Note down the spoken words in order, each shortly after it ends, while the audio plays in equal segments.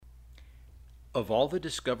Of all the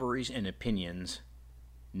discoveries and opinions,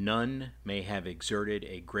 none may have exerted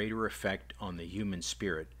a greater effect on the human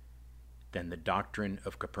spirit than the doctrine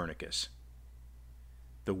of Copernicus.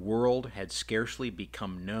 The world had scarcely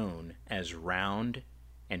become known as round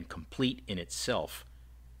and complete in itself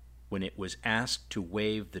when it was asked to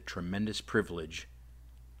waive the tremendous privilege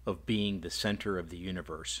of being the center of the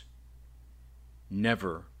universe.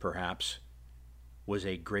 Never, perhaps, was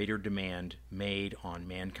a greater demand made on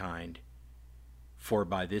mankind, for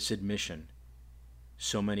by this admission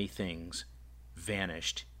so many things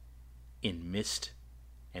vanished in mist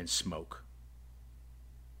and smoke.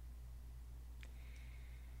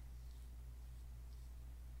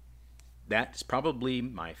 That's probably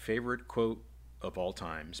my favorite quote of all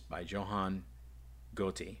times by Johann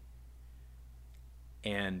Goethe.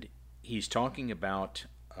 And he's talking about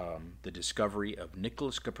the discovery of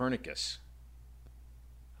Nicholas Copernicus,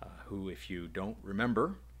 who, if you don't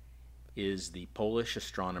remember, is the Polish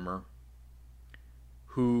astronomer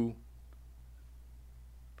who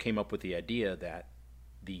came up with the idea that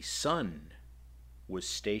the sun was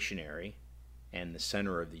stationary and the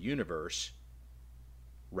center of the universe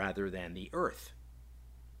rather than the earth.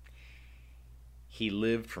 He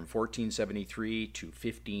lived from 1473 to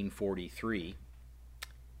 1543.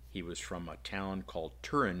 He was from a town called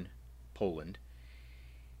Turin, Poland.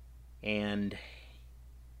 And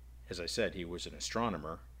as I said, he was an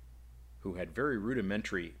astronomer who had very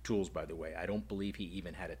rudimentary tools, by the way. I don't believe he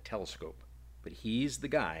even had a telescope. But he's the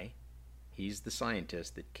guy, he's the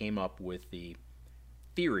scientist that came up with the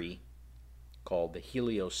theory called the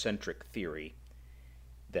heliocentric theory,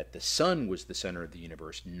 that the sun was the center of the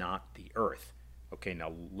universe, not the earth. Okay,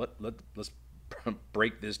 now let's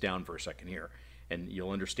break this down for a second here, and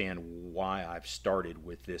you'll understand why I've started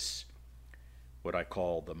with this, what I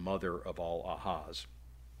call the mother of all ahas.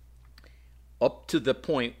 Up to that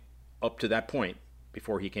point,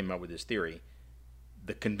 before he came up with his theory,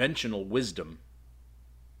 the conventional wisdom,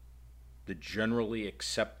 the generally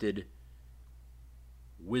accepted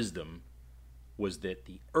wisdom, was that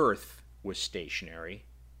the earth was stationary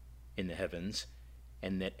in the heavens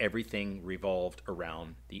and that everything revolved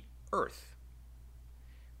around the earth.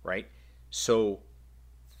 Right? So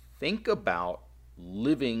think about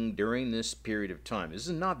living during this period of time. This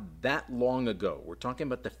is not that long ago. We're talking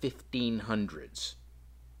about the 1500s.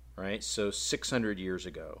 Right? So 600 years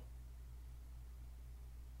ago.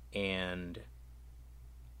 And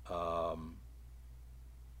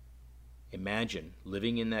imagine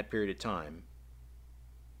living in that period of time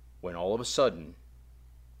when all of a sudden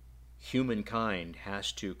humankind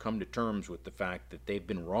has to come to terms with the fact that they've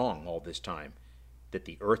been wrong all this time, that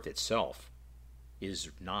the earth itself is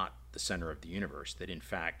not the center of the universe, that in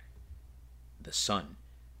fact the sun,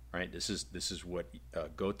 right? This is what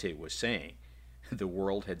Goethe was saying. The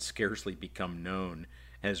world had scarcely become known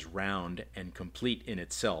as round and complete in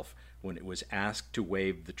itself when it was asked to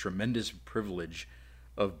waive the tremendous privilege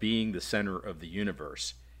of being the center of the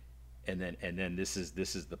universe. And then this is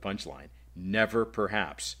the punchline. Never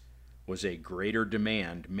perhaps was a greater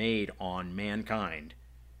demand made on mankind,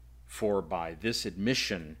 for by this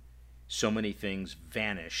admission so many things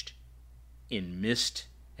vanished in mist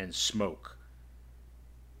and smoke.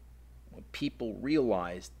 When people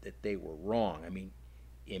realized that they were wrong, I mean,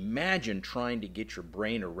 imagine trying to get your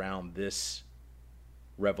brain around this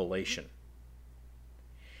revelation.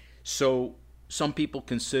 So some people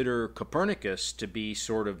consider Copernicus to be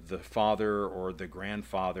sort of the father or the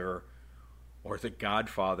grandfather or the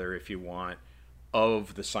godfather, if you want,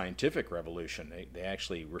 of the scientific revolution. They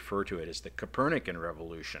actually refer to it as the Copernican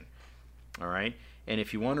revolution. All right? And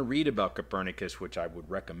if you want to read about Copernicus, which I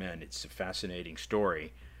would recommend, it's a fascinating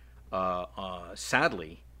story.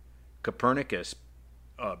 Sadly, Copernicus,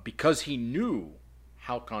 because he knew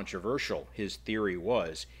how controversial his theory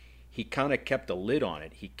was, he kind of kept a lid on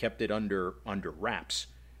it. He kept it under wraps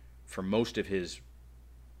for most of his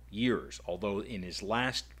years, although in his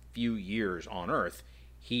last few years on Earth,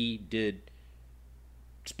 he did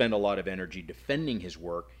spend a lot of energy defending his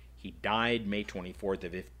work. He died May 24th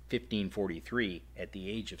of 1543 at the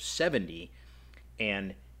age of 70,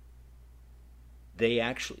 and they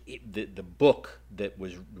actually, the book that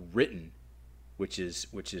was written, which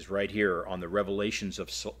is right here on the revelations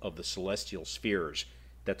of the celestial spheres,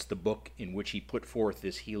 that's the book in which he put forth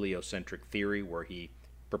this heliocentric theory where he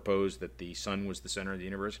proposed that the sun was the center of the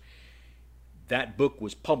universe. That book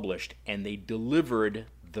was published, and they delivered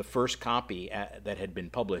the first copy that had been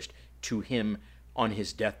published to him on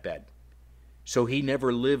his deathbed. So he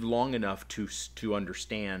never lived long enough to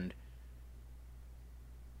understand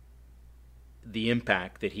the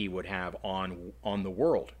impact that he would have on the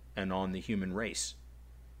world and on the human race,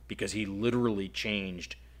 because he literally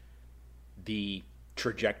changed the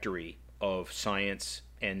trajectory of science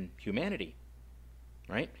and humanity,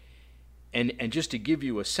 right? And just to give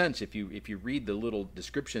you a sense, if you read the little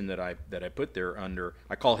description that I put there under,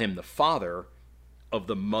 I call him the father of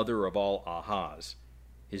the mother of all ahas.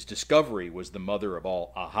 His discovery was the mother of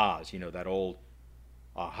all ahas. You know, that old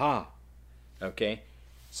aha. Okay?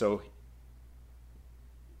 So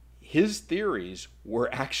his theories were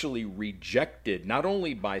actually rejected not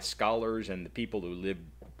only by scholars and the people who lived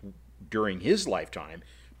during his lifetime,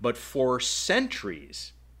 but for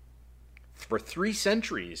centuries. For 3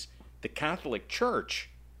 centuries, the Catholic Church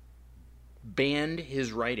banned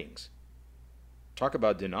his writings. Talk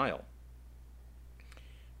about denial.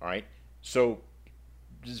 All right? So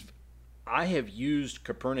I have used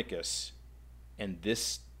Copernicus and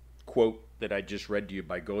this quote that I just read to you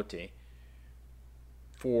by Goethe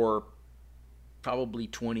for probably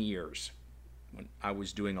 20 years. When I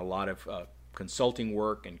was doing a lot of consulting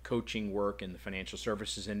work and coaching work in the financial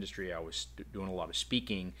services industry, I was doing a lot of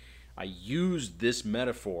speaking. I used this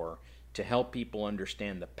metaphor to help people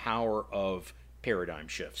understand the power of paradigm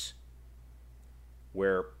shifts,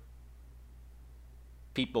 where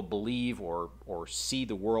people believe or see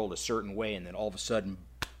the world a certain way, and then all of a sudden,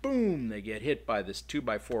 boom, they get hit by this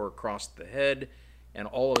 2x4 across the head, and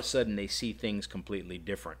all of a sudden they see things completely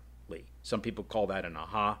differently. Some people call that an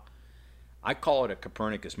aha. I call it a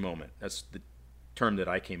Copernicus moment. That's the term that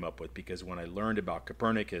I came up with, because when I learned about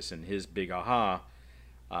Copernicus and his big aha,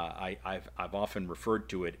 I've often referred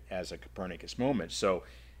to it as a Copernicus moment. So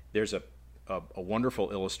there's a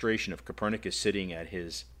wonderful illustration of Copernicus sitting at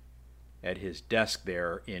his desk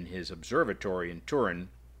there in his observatory in Turin,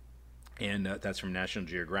 and that's from National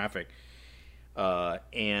Geographic.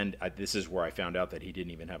 This is where I found out that he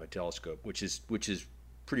didn't even have a telescope, which is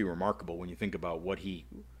pretty remarkable when you think about what he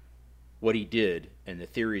did and the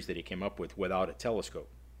theories that he came up with without a telescope.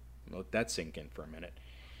 Let that sink in for a minute.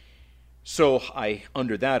 So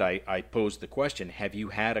under that I posed the question: have you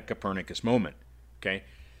had a Copernicus moment? Okay,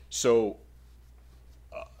 so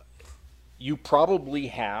you probably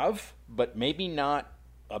have, but maybe not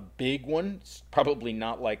a big one. It's probably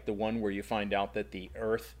not like the one where you find out that the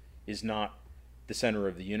Earth is not the center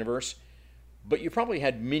of the universe. But you probably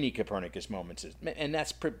had mini Copernicus moments, and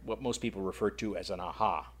that's what most people refer to as an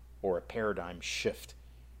aha or a paradigm shift,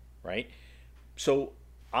 right? So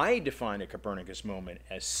I define a Copernicus moment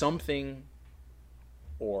as something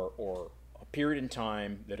or a period in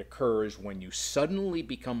time that occurs when you suddenly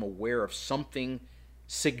become aware of something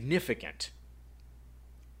significant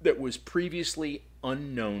that was previously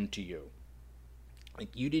unknown to you. Like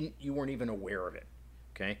you weren't even aware of it,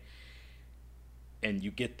 okay? And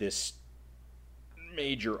you get this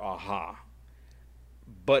major aha.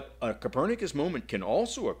 But a Copernicus moment can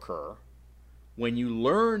also occur when you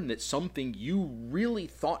learn that something you really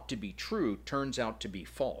thought to be true turns out to be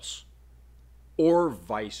false, or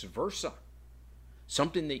vice versa.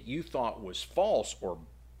 Something that you thought was false or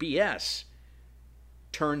BS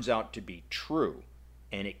turns out to be true,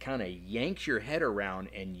 and it kind of yanks your head around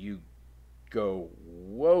and you go,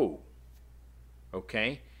 whoa,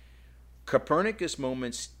 okay? Copernicus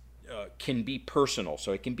moments can be personal,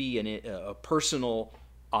 so it can be a personal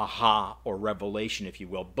aha or revelation, if you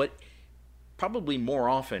will, but probably more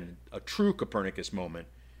often a true Copernicus moment,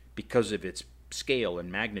 because of its scale and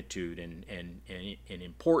magnitude and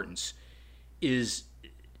importance, is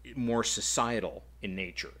more societal in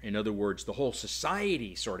nature. In other words, the whole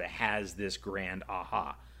society sort of has this grand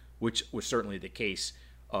aha, which was certainly the case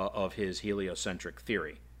of his heliocentric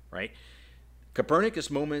theory, right? Copernicus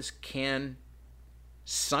moments can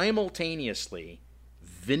simultaneously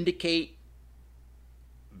vindicate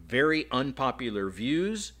very unpopular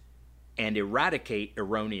views and eradicate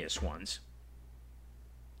erroneous ones,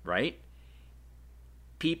 right?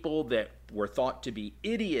 People that were thought to be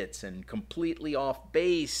idiots and completely off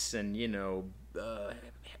base and,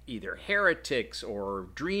 either heretics or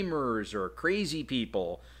dreamers or crazy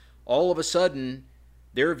people, all of a sudden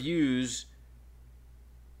their views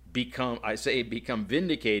become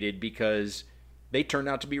vindicated because they turned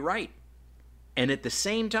out to be right. And at the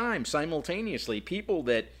same time, simultaneously, people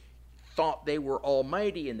that thought they were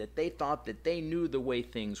almighty and that they thought that they knew the way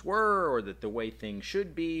things were or that the way things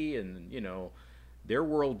should be, and, their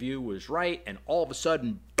worldview was right, and all of a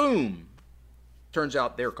sudden, boom, turns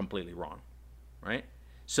out they're completely wrong, right?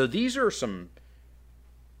 So these are some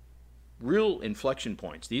real inflection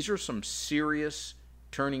points. These are some serious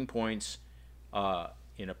turning points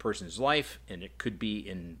in a person's life, and it could be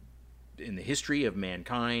in the history of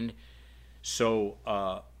mankind. So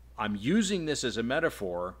I'm using this as a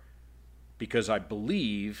metaphor because I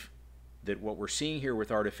believe that what we're seeing here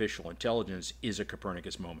with artificial intelligence is a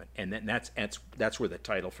Copernicus moment, and that's where the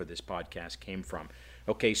title for this podcast came from.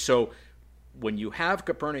 Okay, so when you have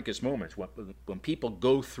Copernicus moments, when people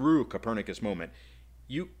go through Copernicus moment,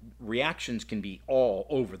 reactions can be all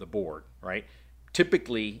over the board, right?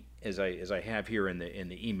 Typically, as I have here in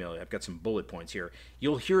the email, I've got some bullet points here.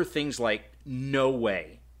 You'll hear things like "No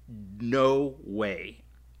way," "No way,"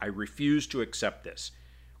 "I refuse to accept this,"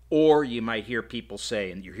 or you might hear people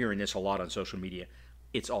say, and you're hearing this a lot on social media,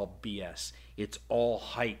 "It's all BS. It's all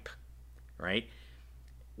hype," right?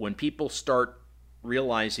 When people start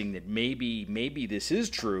realizing that maybe this is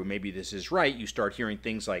true, maybe this is right, you start hearing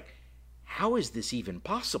things like, "How is this even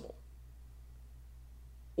possible?"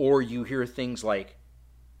 Or you hear things like,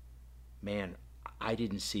 "Man, I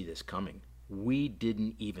didn't see this coming. We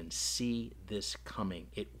didn't even see this coming.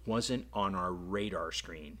 It wasn't on our radar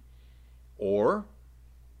screen." Or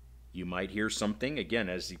you might hear something, again,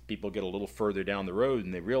 as people get a little further down the road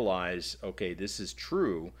and they realize, okay, this is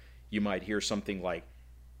true, you might hear something like,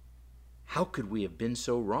 "How could we have been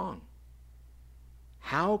so wrong?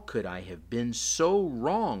 How could I have been so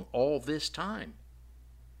wrong all this time?"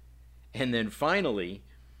 And then finally,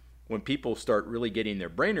 when people start really getting their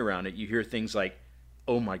brain around it, you hear things like,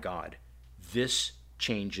 "Oh my God, this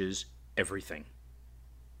changes everything."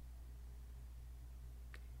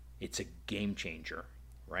 It's a game changer,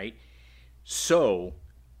 right? So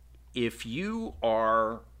if you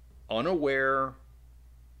are unaware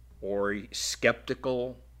or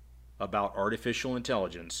skeptical about artificial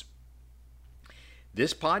intelligence,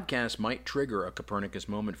 this podcast might trigger a Copernicus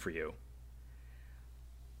moment for you.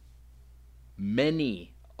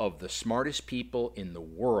 Many of the smartest people in the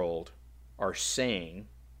world are saying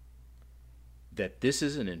that this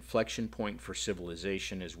is an inflection point for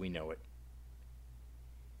civilization as we know it.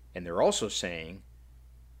 And they're also saying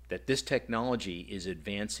that this technology is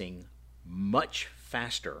advancing much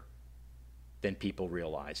faster than people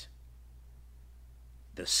realize.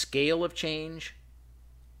 The scale of change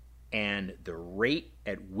and the rate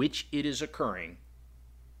at which it is occurring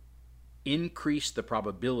increase the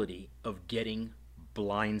probability of getting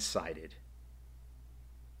blindsided.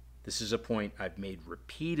 This is a point I've made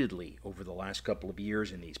repeatedly over the last couple of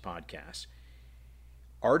years in these podcasts.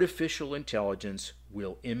 Artificial intelligence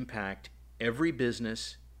will impact every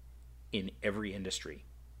business in every industry.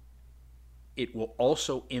 It will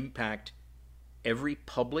also impact every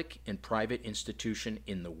public and private institution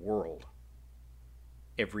in the world.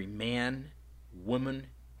 Every man, woman,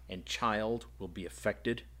 and child will be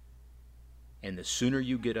affected. And the sooner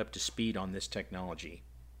you get up to speed on this technology,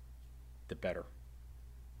 the better.